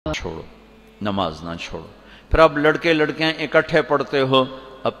छोड़ो, नमाज ना छोड़ो। फिर अब लड़के लड़कियां इकट्ठे पढ़ते हो,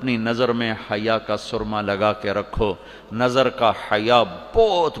 अपनी नज़र में हया का सुरमा लगा के रखो। नज़र का हया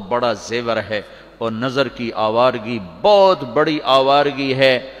बहुत बड़ा जेवर है और नज़र की आवारगी बहुत बड़ी आवारगी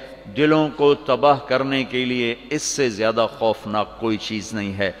है। दिलों को तबाह करने के लिए इससे ज़्यादा खौफनाक कोई चीज़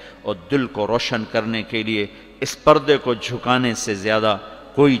नहीं है, और दिल को रोशन करने के लिए इस पर्दे को झुकाने से ज़्यादा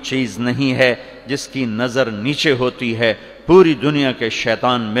कोई चीज़ नहीं है। जिसकी नज़र नीचे होती है पूरी दुनिया के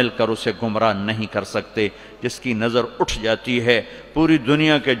शैतान मिलकर उसे गुमराह नहीं कर सकते। जिसकी नज़र उठ जाती है पूरी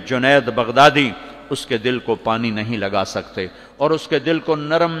दुनिया के जुनैद बगदादी उसके दिल को पानी नहीं लगा सकते और उसके दिल को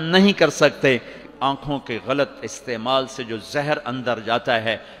नरम नहीं कर सकते। आँखों के गलत इस्तेमाल से जो जहर अंदर जाता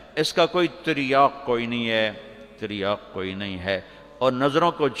है इसका कोई तिरियाक कोई नहीं है, तिरियाक कोई नहीं है। और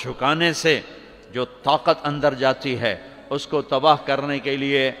नज़रों को झुकाने से जो ताकत अंदर जाती है उसको तबाह करने के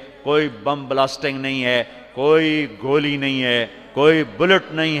लिए कोई बम ब्लास्टिंग नहीं है, कोई गोली नहीं है, कोई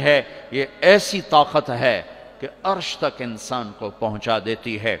बुलेट नहीं है। ये ऐसी ताकत है कि अर्श तक इंसान को पहुंचा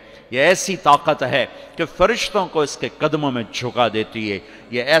देती है। ये ऐसी ताकत है कि फरिश्तों को इसके कदमों में झुका देती है।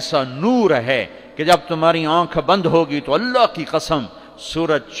 ये ऐसा नूर है कि जब तुम्हारी आंख बंद होगी तो अल्लाह की कसम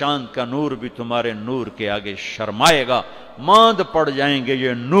सूरज चांद का नूर भी तुम्हारे नूर के आगे शर्माएगा, मांद पड़ जाएंगे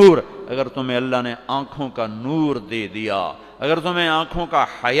ये नूर। अगर तुम्हें अल्लाह ने आंखों का नूर दे दिया, अगर तुम्हें आंखों का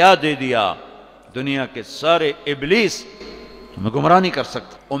हया दे दिया, दुनिया के सारे इबलीस तुम्हें गुमराह नहीं कर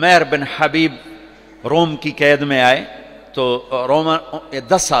सकते। उमैर बिन हबीब रोम की कैद में आए तो रोमन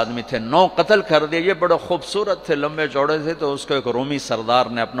 10 आदमी थे, 9 कत्ल कर दिए। ये बड़े खूबसूरत थे, लंबे चौड़े थे, तो उसको एक रोमी सरदार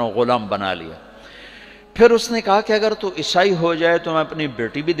ने अपना गुलाम बना लिया। फिर उसने कहा कि अगर तू ईसाई हो जाए तो मैं अपनी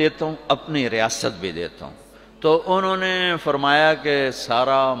बेटी भी देता हूँ, अपनी रियासत भी देता हूँ। तो उन्होंने फरमाया कि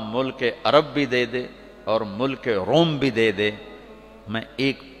सारा मुल्क अरब भी दे दे और मुल्क रोम भी दे दे, मैं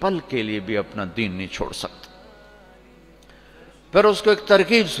एक पल के लिए भी अपना दीन नहीं छोड़ सकता। फिर उसको एक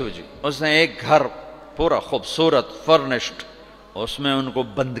तरकीब सूझी, उसने एक घर पूरा खूबसूरत फर्निश्ड उसमें उनको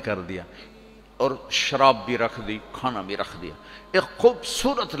बंद कर दिया और शराब भी रख दी, खाना भी रख दिया। एक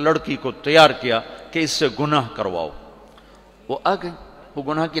खूबसूरत लड़की को तैयार किया कि इससे गुनाह करवाओ। वो आ गई, वो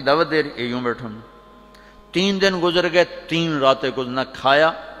गुनाह की दावत दे रही, यूं बैठो। 3 दिन गुजर गए, 3 रातें कुछ न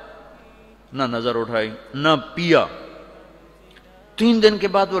खाया, न नजर उठाई, न पिया। 3 दिन के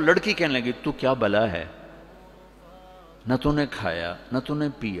बाद वो लड़की कहने लगी, तू क्या बला है, न तूने खाया, न तूने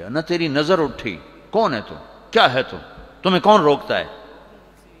पिया, न तेरी नजर उठी, कौन है तू, क्या है तू, तुम्हें कौन रोकता है?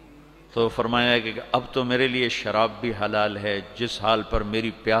 तो फरमाया कि अब तो मेरे लिए शराब भी हलाल है जिस हाल पर मेरी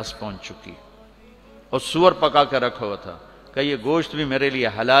प्यास पहुंच चुकी, और सूअर पका कर रखा हुआ था कि ये गोश्त भी मेरे लिए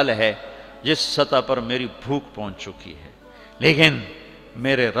हलाल है जिस सतह पर मेरी भूख पहुंच चुकी है, लेकिन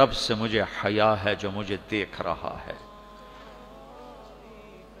मेरे रब से मुझे हया है जो मुझे देख रहा है।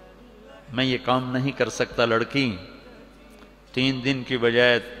 मैं ये काम नहीं कर सकता। लड़की 3 दिन की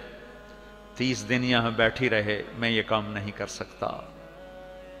बजाय 30 दिन यहां बैठी रहे, मैं ये काम नहीं कर सकता।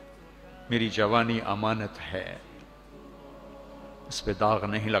 मेरी जवानी अमानत है, इस पे दाग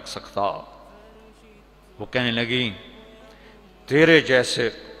नहीं लग सकता। वो कहने लगी, तेरे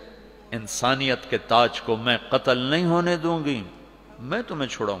जैसे इंसानियत के ताज को मैं कत्ल नहीं होने दूंगी, मैं तुम्हें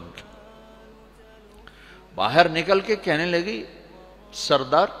छुड़ाऊंगी। बाहर निकल के कहने लगी,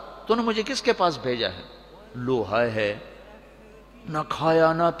 सरदार तूने मुझे किसके पास भेजा है? लोहा है, ना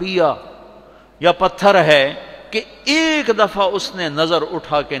खाया ना पिया, या पत्थर है कि एक दफा उसने नजर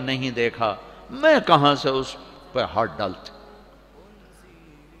उठा के नहीं देखा, मैं कहां से उस पर हाथ डालती।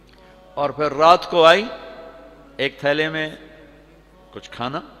 और फिर रात को आई, एक थैले में कुछ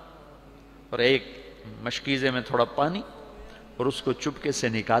खाना और एक मशकीजे में थोड़ा पानी, और उसको चुपके से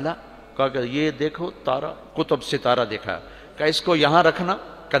निकाला। कहा कि ये देखो तारा, कुतुब सितारा देखा, कहा इसको यहां रखना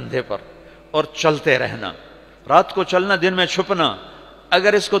कंधे पर और चलते रहना, रात को चलना, दिन में छुपना।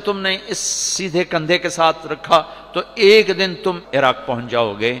 अगर इसको तुमने इस सीधे कंधे के साथ रखा तो एक दिन तुम इराक पहुंच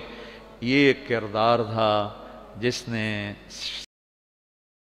जाओगे। ये किरदार था जिसने